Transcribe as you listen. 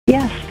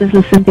this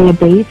is Cynthia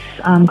Bates.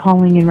 I'm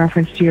calling in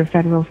reference to your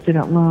federal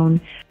student loan.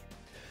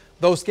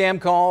 Those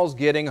scam calls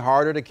getting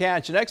harder to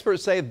catch, and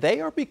experts say they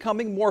are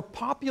becoming more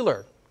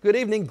popular. Good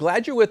evening.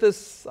 Glad you're with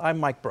us. I'm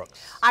Mike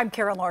Brooks. I'm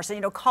Karen Larson.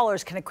 You know,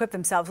 callers can equip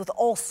themselves with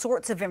all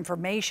sorts of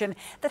information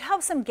that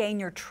helps them gain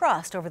your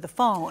trust over the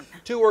phone.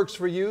 Two Works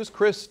for You's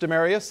Chris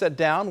DeMaria sat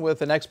down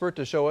with an expert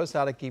to show us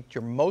how to keep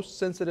your most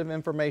sensitive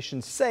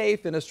information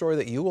safe in a story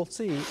that you will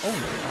see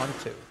only on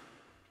 2.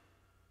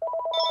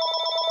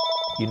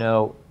 You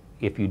know,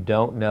 if you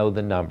don't know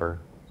the number,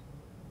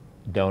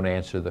 don't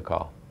answer the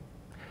call.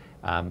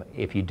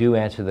 If you do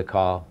answer the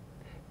call,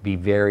 be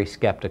very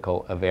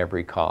skeptical of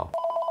every call.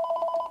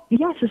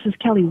 Yes, this is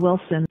Kelly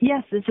Wilson.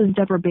 Yes, this is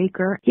Deborah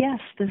Baker. Yes,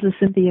 this is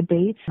Cynthia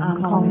Bates.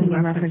 I'm calling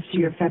in reference to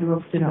your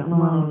federal student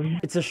loan.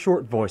 It's a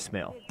short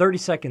voicemail, 30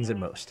 seconds at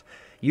most,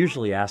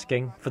 usually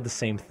asking for the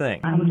same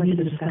thing. I would like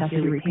to discuss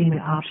your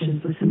repayment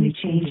options with some new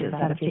changes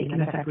that have taken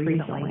effect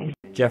recently.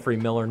 Jeffrey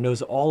Miller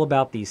knows all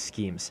about these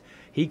schemes.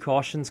 He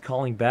cautions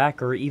calling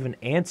back or even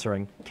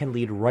answering can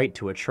lead right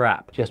to a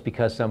trap. Just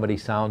because somebody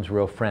sounds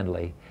real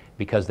friendly,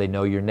 because they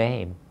know your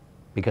name,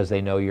 because they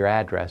know your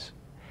address,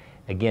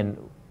 again,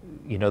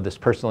 you know, this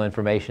personal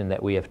information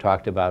that we have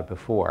talked about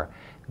before,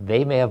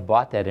 they may have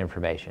bought that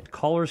information.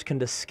 Callers can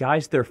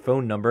disguise their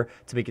phone number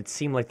to make it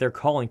seem like they're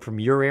calling from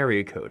your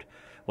area code.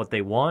 What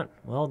they want,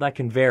 well, that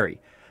can vary.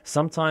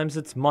 Sometimes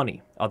it's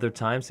money, other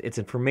times it's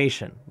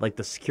information, like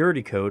the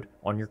security code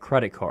on your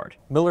credit card.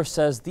 Miller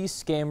says these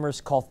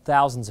scammers call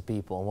thousands of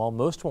people, and while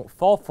most won't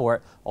fall for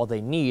it, all they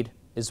need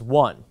is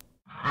one.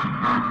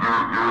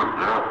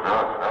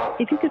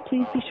 If you could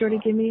please be sure to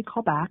give me a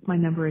call back. My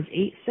number is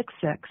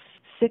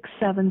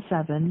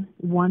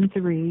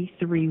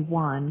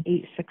 866-677-1331,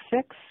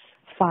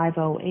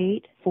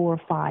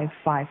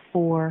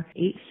 866-508-4554,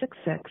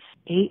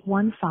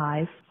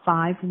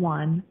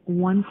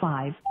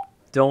 866-815-5115.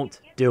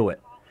 Don't do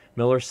it.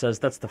 Miller says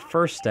that's the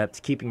first step to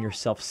keeping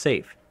yourself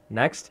safe.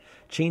 Next,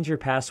 change your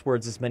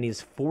passwords as many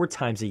as 4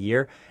 times a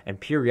year and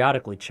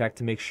periodically check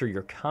to make sure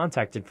your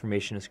contact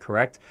information is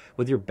correct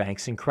with your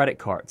banks and credit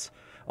cards.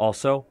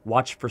 Also,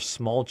 watch for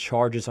small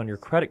charges on your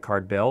credit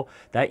card bill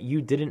that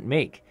you didn't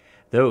make.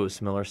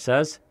 Those, Miller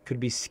says, could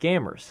be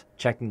scammers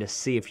checking to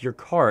see if your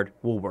card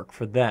will work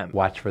for them.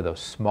 Watch for those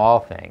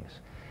small things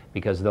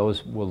because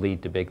those will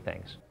lead to big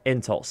things. In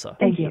Tulsa.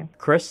 Thank you.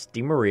 Chris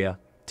DeMaria,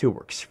 2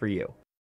 Works for You.